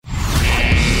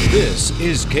This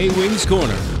is K-Wings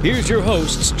Corner. Here's your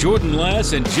hosts, Jordan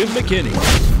Lass and Jim McKinney.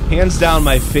 Hands down,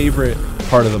 my favorite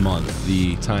part of the month,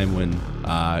 the time when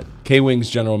K-Wings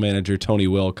general manager Tony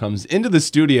Will comes into the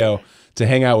studio to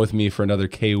hang out with me for another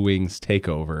K-Wings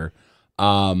takeover.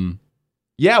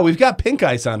 Yeah, we've got Pink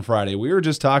Ice on Friday. We were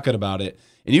just talking about it,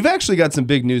 and you've actually got some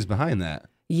big news behind that.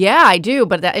 Yeah, I do,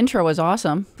 but that intro was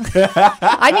awesome.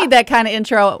 I need that kind of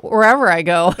intro wherever I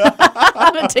go.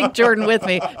 I'm going to take Jordan with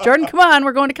me. Jordan, come on,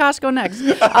 we're going to Costco next.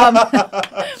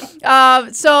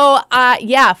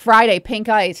 Friday, Pink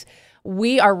Ice.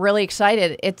 We are really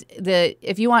excited.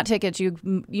 If you want tickets, you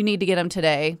need to get them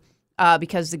today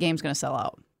because the game's going to sell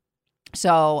out.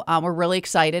 So we're really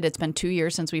excited. It's been 2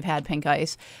 years since we've had Pink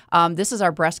Ice. This is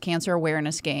our breast cancer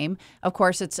awareness game. Of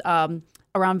course, it's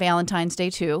around Valentine's Day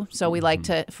too. So we like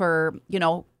to,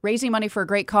 raising money for a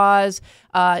great cause,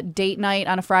 date night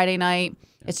on a Friday night.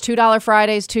 It's $2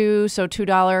 Fridays too. So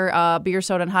 $2 beer,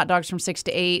 soda, and hot dogs from 6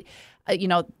 to 8.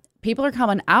 People are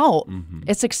coming out. Mm-hmm.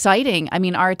 It's exciting. I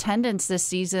mean, our attendance this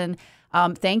season,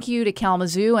 thank you to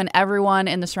Kalamazoo and everyone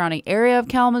in the surrounding area of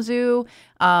Kalamazoo.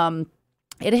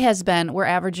 It has been, we're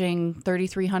averaging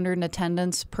 3,300 in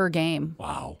attendance per game.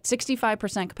 Wow.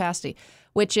 65% capacity,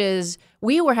 which is,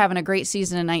 we were having a great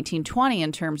season in 1920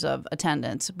 in terms of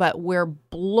attendance, but we're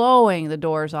blowing the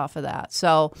doors off of that.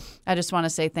 So I just want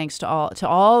to say thanks to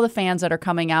all the fans that are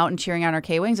coming out and cheering on our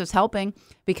K-Wings. It's helping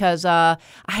because I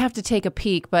have to take a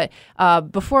peek, but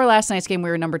before last night's game,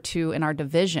 we were number 2 in our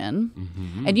division.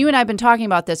 Mm-hmm. And you and I have been talking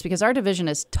about this because our division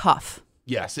is tough.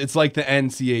 Yes, it's like the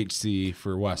NCHC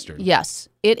for Western. Yes,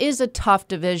 it is a tough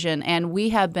division, and we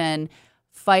have been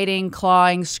fighting,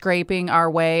 clawing, scraping our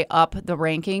way up the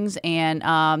rankings. And,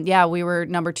 we were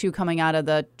number 2 coming out of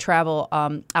the travel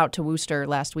out to Worcester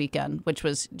last weekend, which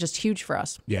was just huge for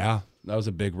us. Yeah, that was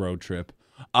a big road trip.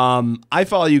 I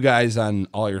follow you guys on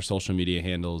all your social media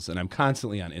handles, and I'm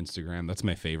constantly on Instagram. That's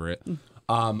my favorite.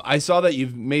 I saw that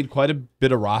you've made quite a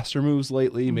bit of roster moves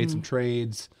lately. You made some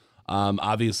trades.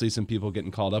 Obviously, some people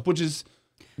getting called up, which is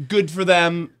good for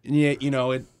them. Yeah,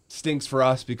 it stinks for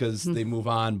us because they move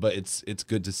on, but it's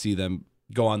good to see them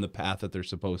go on the path that they're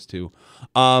supposed to.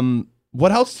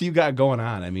 What else do you got going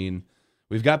on? I mean,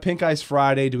 we've got Pink Ice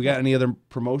Friday. Do we got any other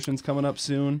promotions coming up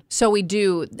soon? So we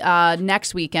do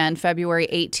next weekend, February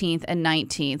 18th and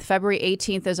 19th. February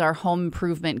 18th is our home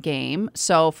improvement game.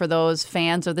 So for those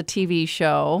fans of the TV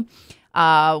show,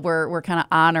 we're kind of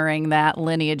honoring that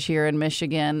lineage here in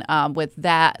Michigan with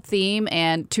that theme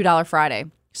and $2 Friday.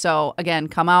 So, again,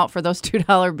 come out for those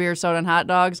 $2 beer, soda, and hot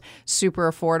dogs. Super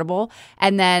affordable.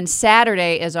 And then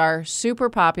Saturday is our super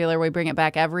popular, we bring it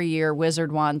back every year,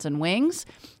 Wizard Wands and Wings.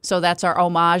 So that's our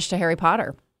homage to Harry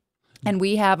Potter. And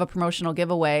we have a promotional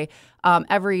giveaway.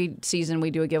 Every season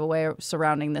we do a giveaway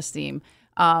surrounding this theme.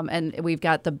 And we've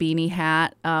got the beanie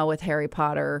hat with Harry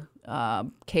Potter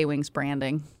K-Wings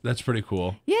branding. That's pretty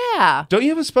cool. Yeah. Don't you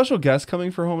have a special guest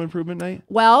coming for Home Improvement Night?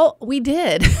 Well, we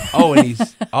did.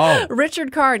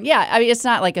 Richard Karn. Yeah, I mean, it's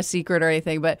not like a secret or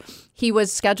anything, but he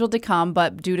was scheduled to come,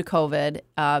 but due to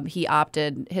COVID, he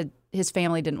opted. His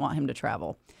family didn't want him to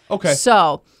travel. Okay.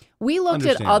 So we looked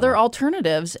at other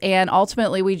alternatives, and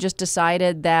ultimately we just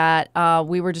decided that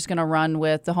we were just going to run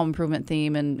with the Home Improvement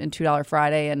theme and $2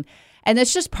 Friday, and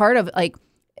it's just part of like.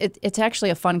 It's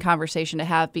actually a fun conversation to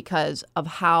have because of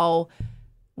how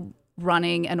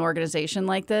running an organization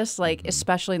like this,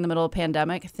 especially in the middle of a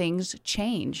pandemic, things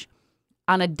change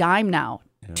on a dime now.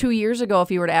 Yeah. 2 years ago, if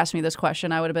you were to ask me this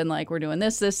question, I would have been like, we're doing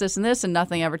this, and this, and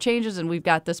nothing ever changes, and we've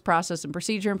got this process and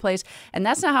procedure in place, and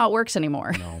that's not how it works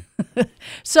anymore. No.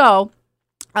 So,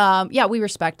 we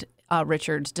respect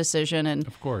Richard's decision, and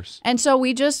of course, and so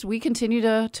we continue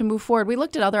to move forward. We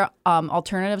looked at other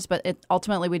alternatives, but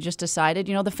ultimately we just decided,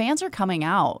 the fans are coming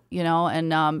out,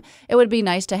 and it would be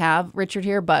nice to have Richard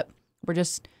here, but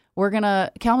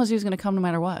Kalamazoo's gonna come no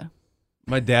matter what.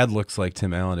 My dad looks like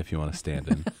Tim Allen if you want to stand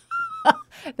him.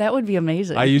 That would be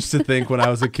amazing. I used to think when I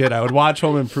was a kid, I would watch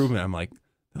Home Improvement. I'm like,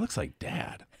 that looks like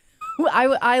Dad.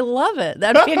 I love it.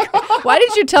 That'd be why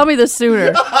didn't you tell me this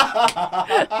sooner?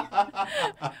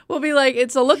 We'll be like,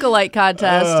 it's a lookalike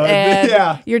contest,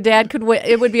 and your dad could win.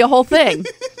 It would be a whole thing.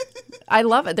 I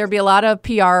love it. There'd be a lot of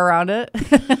PR around it.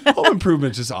 Home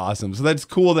Improvement's just awesome. So that's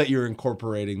cool that you're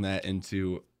incorporating that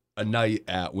into a night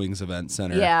at Wings Event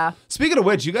Center. Yeah. Speaking of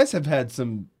which, you guys have had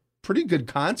some pretty good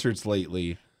concerts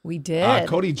lately. We did.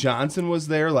 Cody Johnson was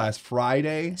there last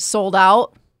Friday. Sold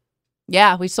out.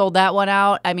 Yeah, we sold that one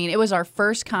out. I mean, it was our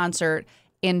first concert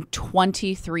in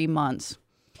 23 months.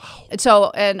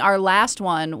 So, and our last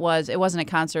one it wasn't a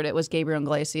concert. It was Gabriel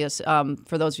Iglesias.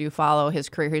 For those of you who follow his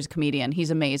career, he's a comedian.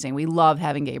 He's amazing. We love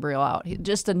having Gabriel out. He's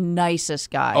just the nicest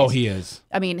guy. Oh, he is.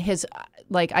 I mean,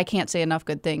 I can't say enough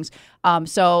good things.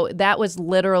 So that was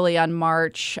literally on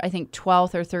March, I think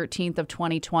 12th or 13th of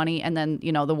 2020. And then,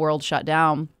 the world shut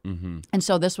down. Mm-hmm. And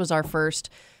so this was our first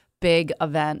big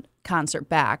event concert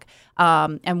back,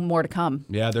 and more to come.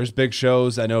 Yeah, there's big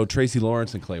shows. I know Tracy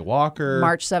Lawrence and Clay Walker.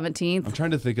 March 17th. I'm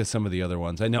trying to think of some of the other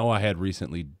ones. I know I had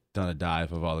recently done a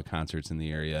dive of all the concerts in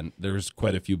the area, and there's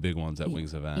quite a few big ones at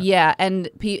Wings event. Yeah, and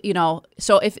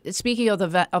so if speaking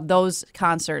of those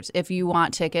concerts, if you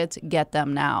want tickets, get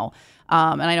them now.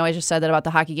 And I know I just said that about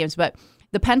the hockey games, but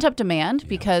the pent-up demand,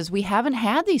 because we haven't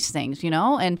had these things,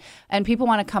 and people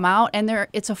want to come out, and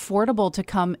it's affordable to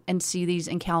come and see these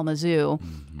in Kalamazoo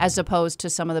as opposed to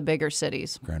some of the bigger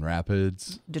cities. Grand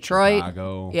Rapids, Detroit.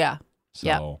 Chicago. Yeah.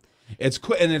 So it's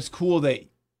cool that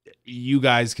you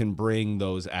guys can bring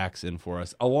those acts in for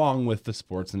us along with the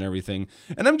sports and everything.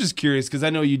 And I'm just curious because I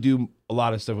know you do a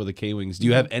lot of stuff with the K-Wings. Do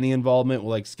you have any involvement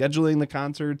with scheduling the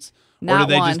concerts? Not or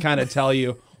do they one. just kind of tell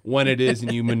you when it is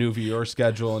and you maneuver your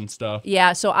schedule and stuff?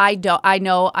 Yeah, so I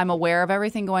know I'm aware of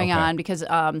everything going on because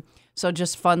so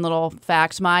just fun little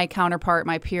facts. My counterpart,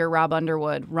 my peer Rob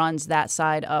Underwood, runs that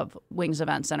side of Wings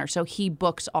Event Center. So he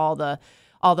books all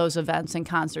those events and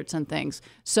concerts and things.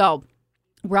 So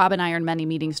Rob and I are in many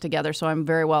meetings together, so I'm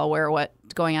very well aware of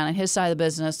what's going on in his side of the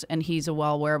business, and he's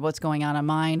well aware of what's going on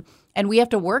mine. And we have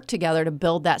to work together to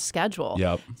build that schedule.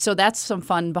 Yep. So that's some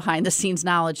fun behind the scenes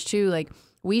knowledge too.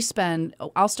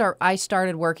 I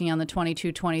started working on the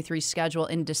 22-23 schedule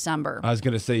in December. I was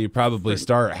going to say you probably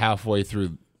start halfway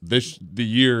through the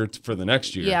year for the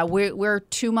next year. Yeah, we're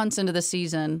 2 months into the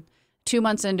season, 2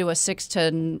 months into a 6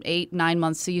 to 8, 9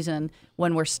 month season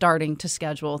when we're starting to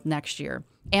schedule next year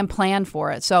and plan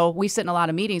for it. So we sit in a lot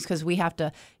of meetings because we have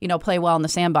to, play well in the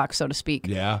sandbox, so to speak.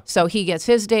 Yeah. So he gets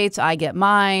his dates, I get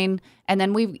mine, and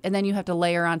then you have to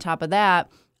layer on top of that,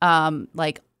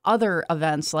 other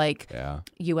events like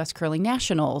U.S. Curling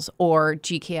Nationals or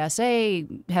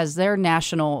GKSA has their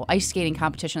national ice skating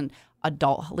competition,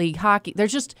 adult league hockey.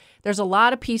 There's a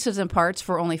lot of pieces and parts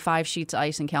for only 5 sheets of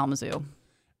ice in Kalamazoo.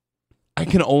 I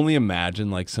can only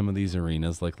imagine some of these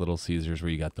arenas like Little Caesars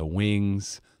where you got the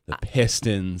Wings, the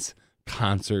Pistons,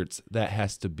 concerts. That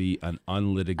has to be an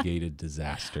unlitigated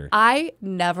disaster. I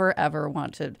never ever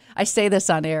wanted. I say this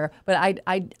on air, but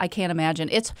I can't imagine.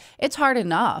 It's hard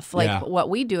enough, what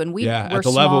we do, and we're at the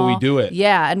small, level we do it.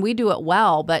 Yeah, and we do it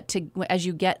well. But as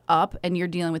you get up and you're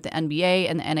dealing with the NBA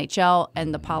and the NHL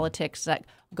and the politics that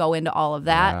go into all of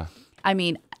that. Yeah. I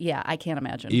mean, I can't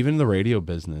imagine. Even the radio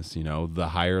business, the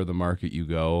higher the market you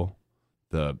go,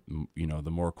 the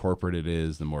more corporate it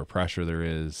is, the more pressure there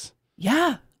is.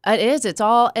 Yeah. It is. It's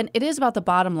all, and it is about the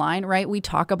bottom line, right? We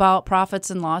talk about profits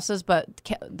and losses, but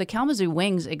the Kalamazoo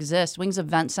Wings exist. Wings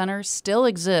Event Center still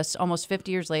exists almost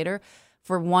 50 years later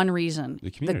for one reason: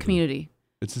 the community.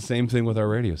 It's the same thing with our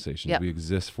radio stations. Yep. We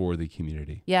exist for the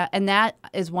community. Yeah, and that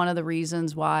is one of the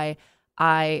reasons why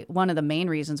one of the main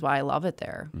reasons why I love it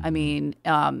there. Mm-hmm. I mean,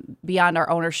 beyond our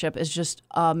ownership is just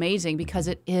amazing because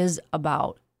it is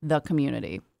about the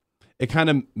community. It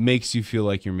kind of makes you feel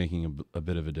like you're making a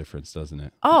bit of a difference, doesn't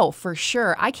it? Oh, for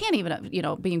sure. I can't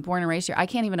even, being born and raised here, I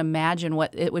can't even imagine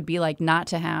what it would be like not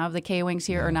to have the K-Wings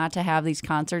here or not to have these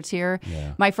concerts here.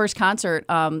 Yeah. My first concert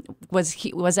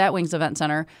was at Wings Event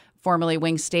Center, formerly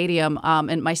Wings Stadium.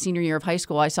 In my senior year of high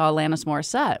school, I saw Alanis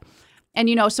Morissette. And,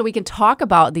 so we can talk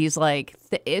about these,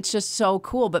 it's just so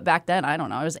cool. But back then, I don't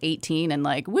know, I was 18 and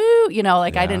woo,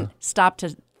 I didn't stop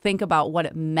to think about what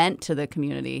it meant to the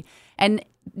community. And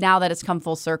now that it's come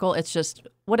full circle, it's just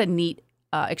what a neat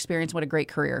experience, what a great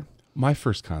career. My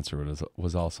first concert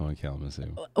was also in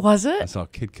Kalamazoo. Was it? I saw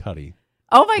Kid Cudi.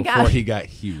 Oh, my God. Before he got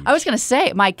huge. I was going to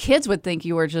say, my kids would think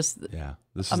you were just This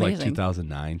was amazing.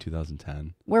 2009,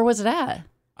 2010. Where was it at?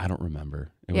 I don't remember.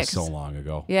 It was so long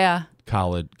ago. Yeah.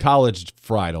 College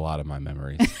fried a lot of my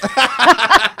memories.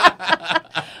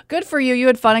 Good for you. You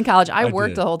had fun in college. I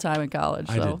worked did. the whole time in college.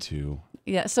 So. I did too.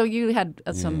 Yeah, so you had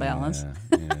some balance.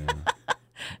 Yeah.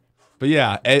 But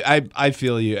yeah, I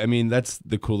feel you. I mean, that's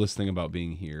the coolest thing about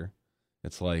being here.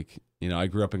 It's I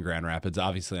grew up in Grand Rapids.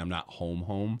 Obviously, I'm not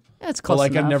home. Yeah, it's close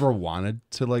but enough. I've never wanted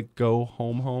to go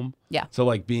home. Yeah.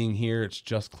 So being here, it's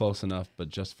just close enough, but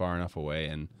just far enough away.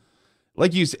 And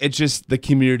like you said, it's just the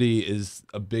community is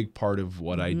a big part of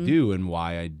what I do and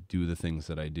why I do the things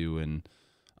that I do. And,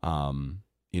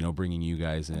 bringing you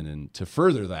guys in and to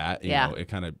further that, you know,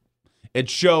 it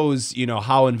shows,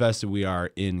 how invested we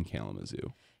are in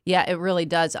Kalamazoo. Yeah, it really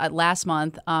does. Last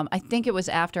month, I think it was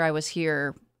after I was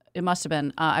here, it must have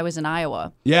been. I was in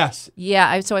Iowa. Yes.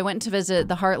 Yeah, so I went to visit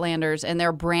the Heartlanders, and they're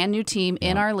a brand new team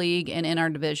in our league and in our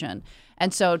division.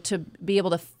 And so to be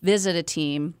able to visit a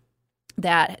team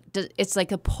that it's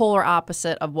like a polar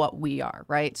opposite of what we are,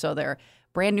 right? So they're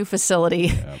brand new facility.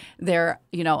 Yep. They're,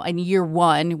 in year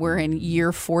 1, we're in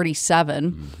year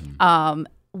 47.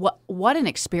 What an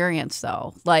experience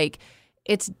though. Like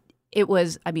it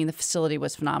was, the facility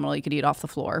was phenomenal. You could eat off the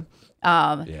floor.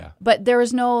 But there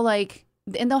was no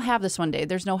and they'll have this one day.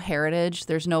 There's no heritage.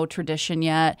 There's no tradition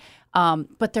yet.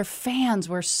 But their fans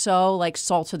were so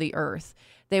salt of the earth.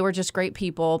 They were just great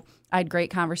people. I had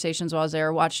great conversations while I was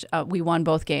there. We won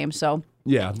both games, so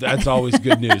yeah, that's always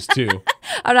good news too.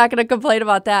 I'm not going to complain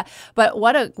about that. But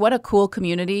what a cool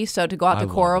community. So to go out to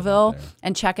Coralville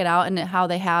and check it out, and how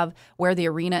they have where the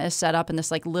arena is set up in this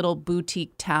little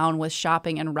boutique town with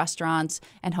shopping and restaurants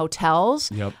and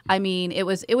hotels. Yep. It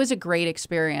was a great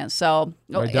experience. So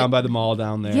right down by the mall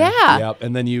down there. Yeah. Yep.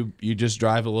 And then you just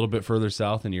drive a little bit further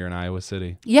south and you're in Iowa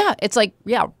City. Yeah, it's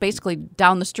basically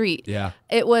down the street. Yeah.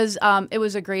 It was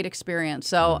a great experience.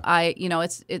 So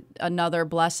it's another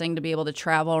blessing to be able to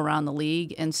travel around the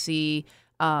league and see.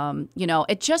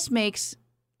 It just makes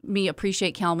me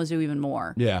appreciate Kalamazoo even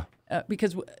more. Yeah.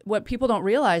 Because what people don't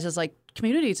realize is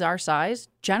communities our size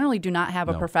generally do not have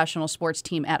a professional sports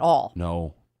team at all.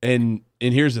 No. And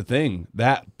here's the thing,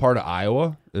 that part of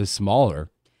Iowa is smaller.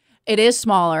 It is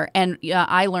smaller, and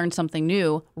I learned something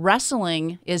new.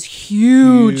 Wrestling is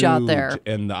huge out there.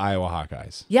 In the Iowa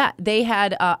Hawkeyes. Yeah, they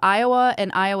had Iowa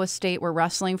and Iowa State were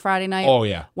wrestling Friday night. Oh,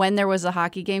 yeah. When there was a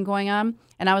hockey game going on.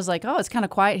 And I was like, oh, it's kind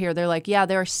of quiet here. They're like, yeah,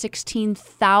 there are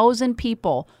 16,000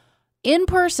 people in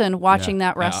person watching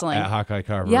that wrestling. At Hawkeye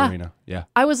Carver Arena. Yeah.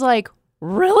 I was like,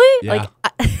 really? Yeah.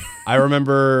 I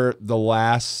remember the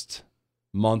last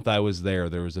month I was there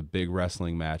was a big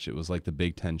wrestling match. It was like the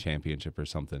Big Ten championship or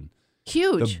something.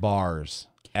 Huge. The bars,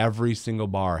 every single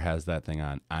bar has that thing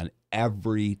on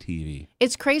every TV.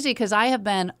 It's crazy because I have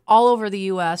been all over the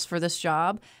U.S. for this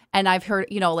job, and I've heard,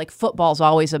 football's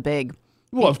always a big.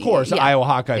 Well, of course, Iowa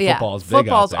Hawkeye football is big out there.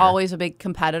 Football's always a big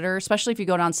competitor, especially if you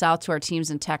go down south to our teams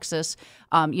in Texas.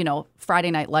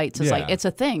 Friday Night Lights is it's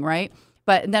a thing, right?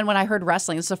 But then when I heard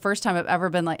wrestling, it's the first time I've ever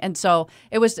been and so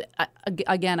it was,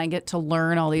 again, I get to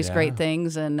learn all these great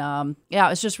things. And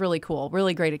it's just really cool.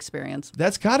 Really great experience.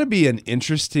 That's got to be an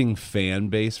interesting fan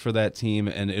base for that team.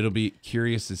 And it'll be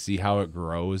curious to see how it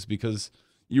grows because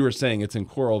you were saying it's in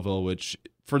Coralville, which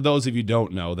for those of you who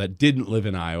don't know that didn't live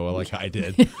in Iowa like I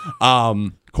did,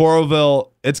 Coralville,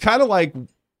 it's kind of like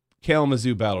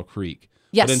Kalamazoo, Battle Creek.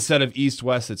 Yes. But instead of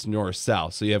east-west, it's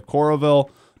north-south. So you have Coralville,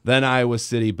 then Iowa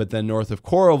City, but then north of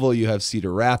Coralville, you have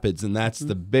Cedar Rapids, and that's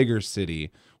the bigger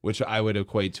city, which I would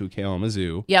equate to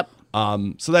Kalamazoo. Yep.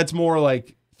 So that's more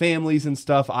like families and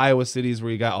stuff. Iowa City is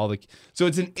where you got all the. So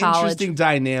it's an interesting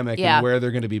dynamic in where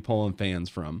they're going to be pulling fans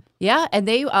from. Yeah, and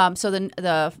they so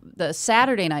the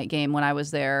Saturday night game when I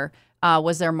was there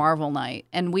was their Marvel night,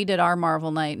 and we did our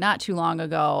Marvel night not too long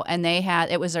ago, and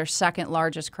it was their second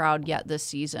largest crowd yet this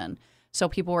season. So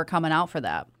people were coming out for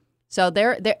that. So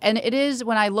there, and it is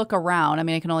when I look around.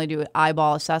 I can only do an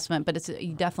eyeball assessment, but it's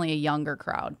definitely a younger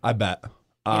crowd. I bet.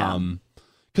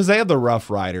 Because they have the Rough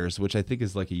Riders, which I think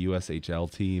is like a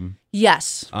USHL team.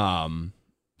 Yes.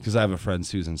 Because I have a friend,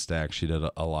 Susan Stack. She did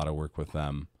a lot of work with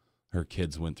them. Her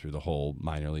kids went through the whole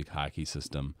minor league hockey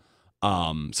system.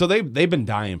 So they've been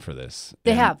dying for this.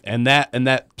 They have, and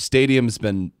that stadium's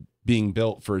been being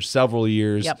built for several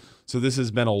years. Yep. So this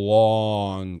has been a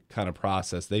long kind of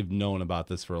process. They've known about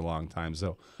this for a long time.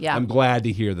 So I'm glad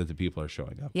to hear that the people are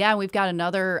showing up. Yeah, we've got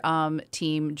another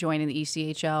team joining the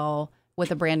ECHL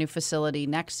with a brand new facility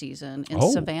next season in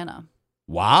Savannah.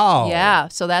 Wow. Yeah,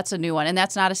 so that's a new one, and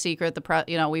that's not a secret.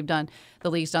 We've done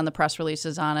the league's done the press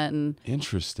releases on it, and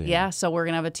interesting. Yeah, so we're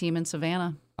gonna have a team in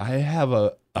Savannah. I have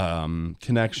a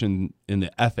connection in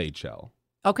the FHL.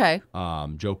 Okay.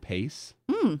 Joe Pace.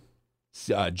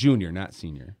 Junior, not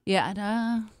senior. Yeah,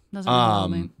 doesn't know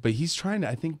me. But he's trying to,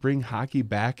 I think, bring hockey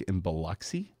back in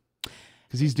Biloxi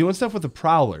because he's doing stuff with the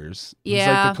Prowlers. Yeah. He's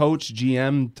like the coach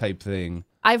GM type thing.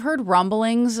 I've heard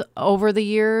rumblings over the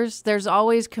years. There's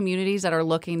always communities that are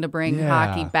looking to bring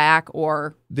hockey back,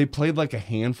 or they played like a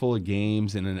handful of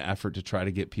games in an effort to try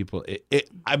to get people.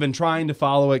 I've been trying to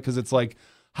follow it because it's like,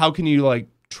 how can you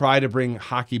try to bring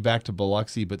hockey back to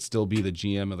Biloxi but still be the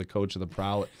GM or the coach of the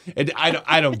Prowler?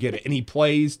 I don't get it. And he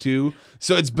plays too.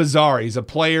 So it's bizarre. He's a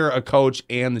player, a coach,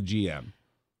 and the GM.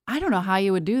 I don't know how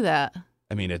you would do that.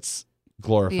 It's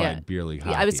glorified beer league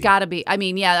hockey. Yeah, it's got to be.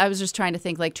 I was just trying to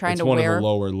think it's to one wear of the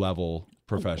lower level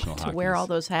professional hockey. To wear all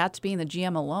those hats being the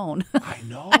GM alone. I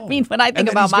know. When I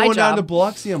think about my job. Going down to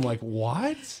Biloxi, I'm like,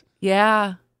 what?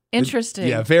 Yeah. Interesting.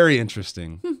 Yeah, very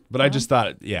interesting. But I just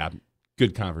thought,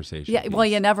 good conversation. Yeah, well,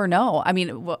 you never know. I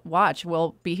mean, watch.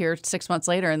 We'll be here 6 months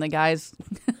later, and the guys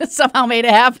somehow made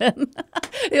it happen.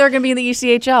 They're going to be in the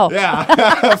ECHL.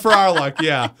 Yeah, for our luck,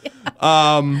 yeah.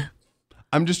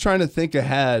 I'm just trying to think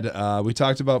ahead. We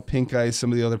talked about Pink Ice,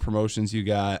 some of the other promotions you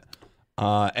got.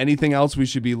 Anything else we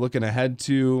should be looking ahead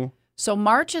to? So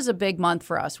March is a big month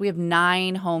for us. We have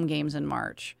 9 home games in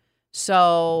March.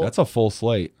 So that's a full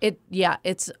slate.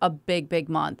 It's a big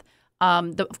month.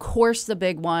 Of course, the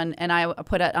big one, and I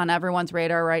put it on everyone's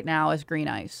radar right now, is Green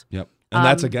Ice. Yep, and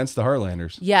that's against the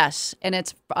Heartlanders. Yes, and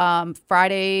it's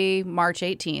Friday, March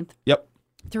 18th. Yep.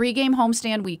 3-game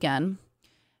homestand weekend.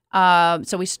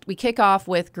 So we kick off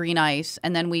with Green Ice,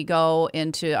 and then we go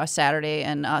into a Saturday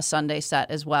and a Sunday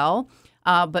set as well.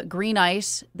 But Green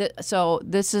Ice, so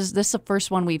this is the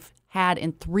first one we've had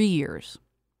in 3 years.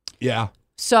 Yeah.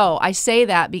 So I say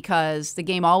that because the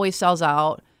game always sells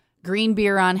out. Green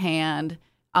beer on hand.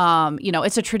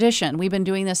 It's a tradition. We've been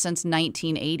doing this since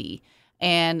 1980,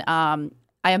 and I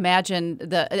imagine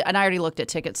and I already looked at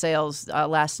ticket sales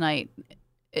last night.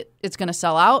 It's going to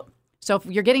sell out. So if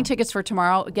you're getting tickets for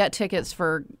tomorrow, get tickets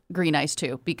for Green Ice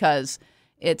too, because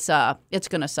it's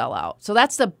going to sell out. So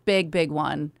that's the big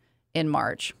one in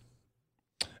March.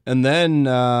 And then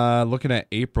looking at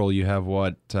April, you have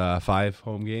 5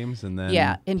 home games, and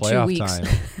then in playoff 2 weeks. time.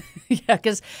 Yeah,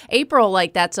 because April,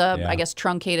 that's I guess,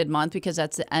 truncated month because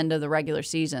that's the end of the regular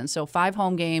season. So 5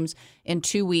 home games in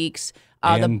 2 weeks.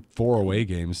 And 4 away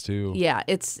games too. Yeah,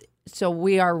 so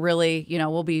we are really,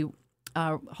 we'll be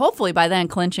hopefully by then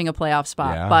clinching a playoff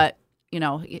spot. Yeah. But,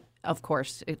 of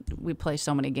course, we play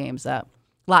so many games that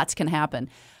lots can happen.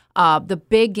 The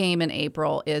big game in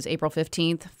April is April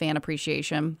 15th, Fan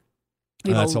Appreciation.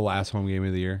 That's the last home game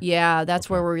of the year? Yeah, that's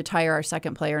where we retire our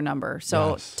second player number.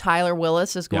 So yes. Tyler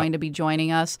Willis is going to be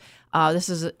joining us.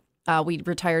 We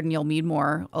retired Neil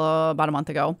Meadmore about a month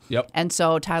ago. Yep. And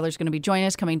so Tyler's going to be joining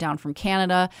us, coming down from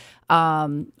Canada.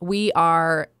 We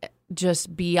are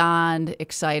just beyond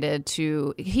excited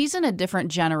he's in a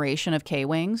different generation of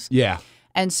K-Wings. Yeah.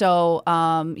 And so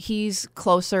he's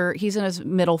in his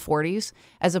middle 40s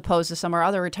as opposed to some of our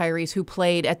other retirees who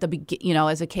played at the beginning,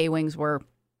 as the K-Wings were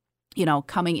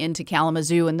coming into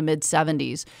Kalamazoo in the mid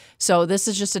 70s. So this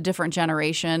is just a different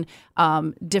generation,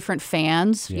 different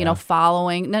fans,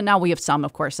 following. Now we have some,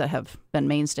 of course, that have been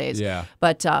mainstays. Yeah.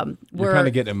 But we're kind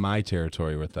of getting in my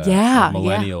territory with that. Yeah.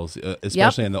 Millennials,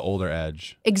 especially in the older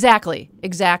edge. Exactly.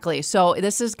 So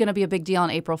this is going to be a big deal on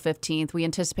April 15th. We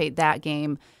anticipate that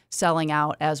game selling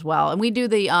out as well. And we do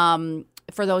the,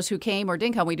 for those who came or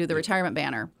didn't come, we do the retirement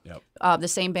banner. Yep. The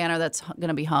same banner that's going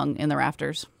to be hung in the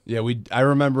rafters. Yeah, I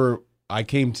remember I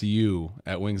came to you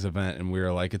at Wings event and we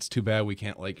were like, it's too bad we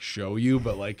can't show you,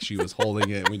 but she was holding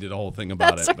it and we did a whole thing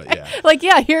about it. Right. But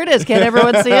yeah. Here it is. Can't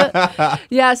everyone see it?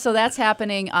 Yeah, so that's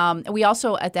happening. We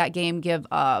also at that game give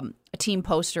a team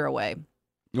poster away.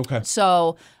 Okay.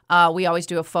 So we always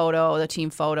do the team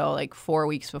photo 4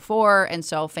 weeks before, and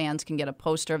so fans can get a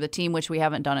poster of the team, which we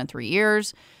haven't done in 3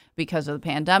 years because of the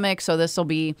pandemic. So this will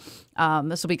be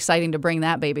exciting to bring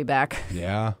that baby back.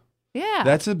 Yeah. Yeah.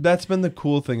 That's been the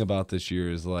cool thing about this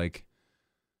year is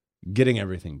getting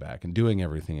everything back and doing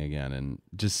everything again and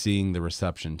just seeing the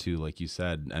reception too. Like you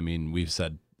said, I mean, we've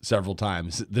said several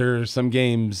times, there are some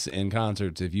games and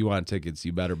concerts, if you want tickets,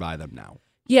 you better buy them now.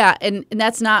 Yeah, and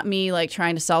that's not me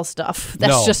trying to sell stuff.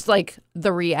 That's just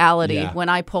the reality. Yeah. When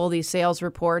I pull these sales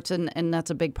reports, and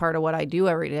that's a big part of what I do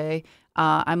every day,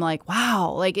 I'm like,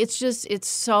 wow, it's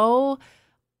so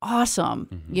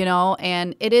awesome,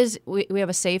 and it is, we have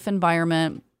a safe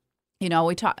environment.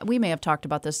 We may have talked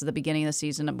about this at the beginning of the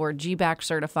season. We're GBAC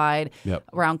certified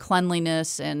around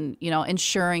cleanliness and,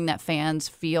 ensuring that fans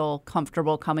feel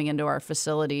comfortable coming into our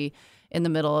facility in the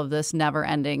middle of this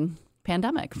never-ending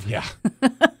pandemic. Yeah.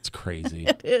 It's crazy.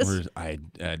 It is.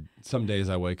 Some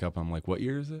days I wake up, I'm like, what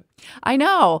year is it? I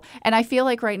know. And I feel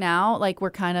right now,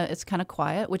 it's kind of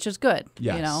quiet, which is good.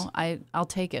 Yes. I'll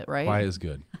take it, right? Quiet is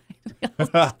good.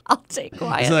 I'll take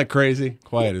quiet. Isn't that crazy?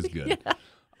 Quiet is good.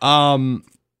 Yeah.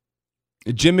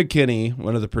 Jim McKinney,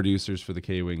 one of the producers for the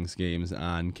K-Wings games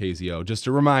on KZO. Just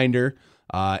a reminder,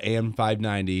 AM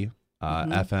 590,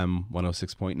 FM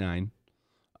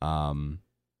 106.9.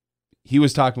 He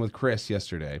was talking with Chris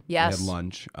yesterday. Yes. We had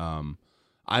lunch. I'm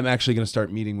actually going to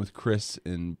start meeting with Chris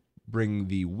and bring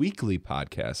the weekly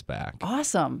podcast back.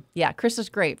 Awesome. Yeah, Chris is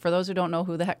great. For those who don't know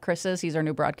who the heck Chris is, he's our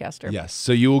new broadcaster. Yes.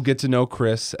 So you will get to know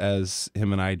Chris as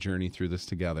him and I journey through this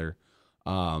together.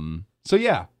 So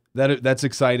yeah, that's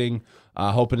exciting.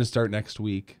 Hoping to start next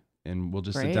week, and we'll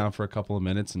just sit down for a couple of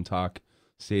minutes and talk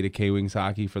state of K-Wings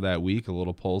hockey for that week, a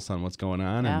little pulse on what's going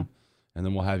on, and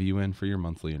then we'll have you in for your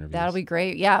monthly interviews. That'll be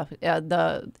great. Yeah,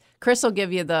 Chris will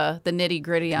give you the nitty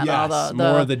gritty on all the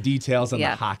more of the details on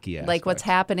the hockey aspect. Like what's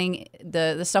happening,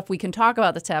 the stuff we can talk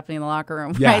about that's happening in the locker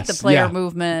room, Yes, right? The player yeah.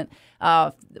 movement,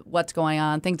 what's going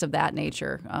on, things of that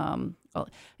nature.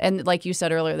 And like you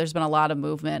said earlier, there's been a lot of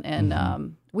movement,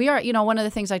 and we are. One of the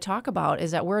things I talk about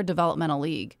is that we're a developmental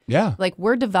league. Yeah, Like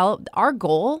our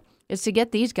goal is to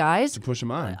get these guys to push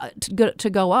them on to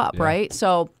go up, right?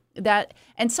 So that,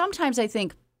 and sometimes I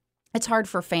think it's hard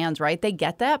for fans, right? They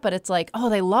get that, but it's like, oh,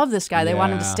 they love this guy. They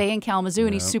want him to stay in Kalamazoo,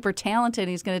 and he's super talented. And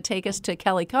he's going to take us to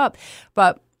Kelly Cup,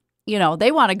 but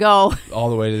they want to go all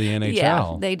the way to the NHL.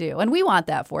 Yeah, they do, and we want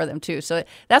that for them too. So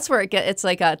that's where it's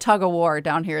like a tug of war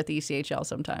down here at the ECHL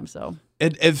sometimes. So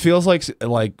it feels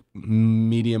like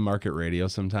medium market radio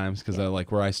sometimes, because I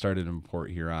like where I started in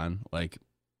Port Huron. Like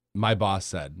my boss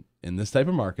said, in this type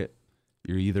of market,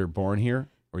 you're either born here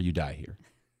or you die here.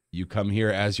 You come here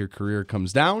as your career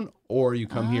comes down, or you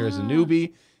come here as a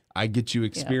newbie. I get you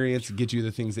experience, get you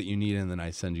the things that you need, and then I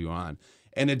send you on.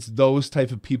 And it's those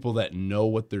type of people that know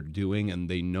what they're doing and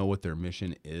they know what their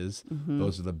mission is.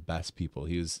 Those are the best people.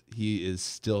 He is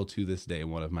still to this day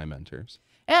one of my mentors.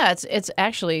 Yeah, it's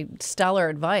actually stellar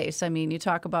advice. I mean, you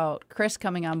talk about Chris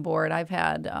coming on board. I've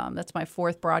had that's my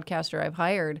fourth broadcaster I've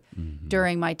hired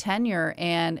during my tenure,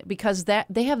 and because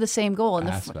they have the same goal in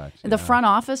the front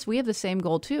office, we have the same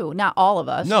goal too. Not all of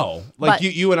us. No, like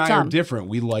you and I are different.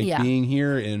 We like being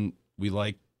here, and we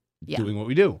like doing what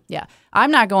we do. Yeah.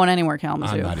 I'm not going anywhere,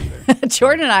 Kalamazoo. I'm not either.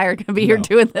 Jordan and I are going to be here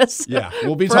doing this. Yeah.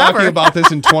 We'll be talking about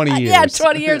this in 20 years. Yeah,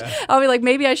 20 years. I'll be like,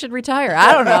 maybe I should retire.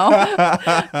 I don't know.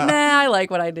 Nah, I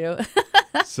like what I do.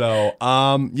 So,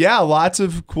 lots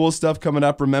of cool stuff coming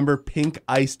up. Remember, Pink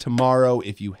Ice tomorrow.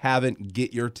 If you haven't,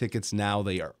 get your tickets now.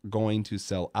 They are going to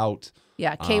sell out.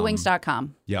 Yeah,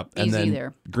 kwings.com. Yep. Easy and then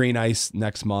there. Green Ice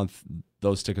next month.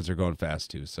 Those tickets are going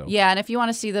fast too. So yeah, and if you want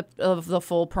to see the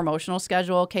full promotional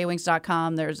schedule,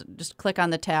 kwings.com, just click on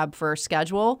the tab for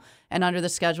schedule, and under the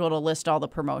schedule it'll list all the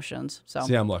promotions. So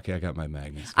see, I'm lucky I got my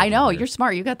Magnet. I know you're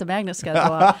smart. You got the Magnet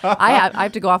schedule. I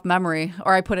have to go off memory,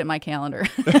 or I put it in my calendar.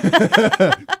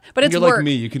 But it's you're work. Like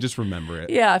me. You can just remember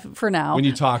it. Yeah, for now. When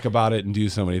you talk about it and do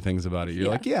so many things about it, you're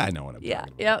like, yeah, I know what I'm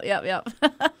talking about.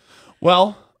 Yep.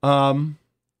 Well,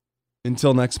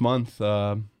 until next month.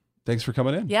 Thanks for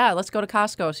coming in. Yeah, let's go to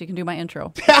Costco so you can do my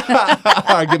intro.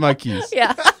 I get my keys.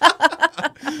 Yeah.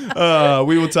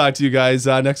 We will talk to you guys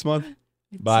next month.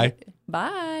 Bye.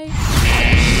 Bye.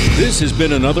 This has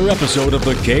been another episode of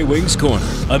the K-Wings Corner,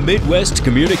 a Midwest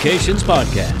Communications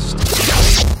podcast.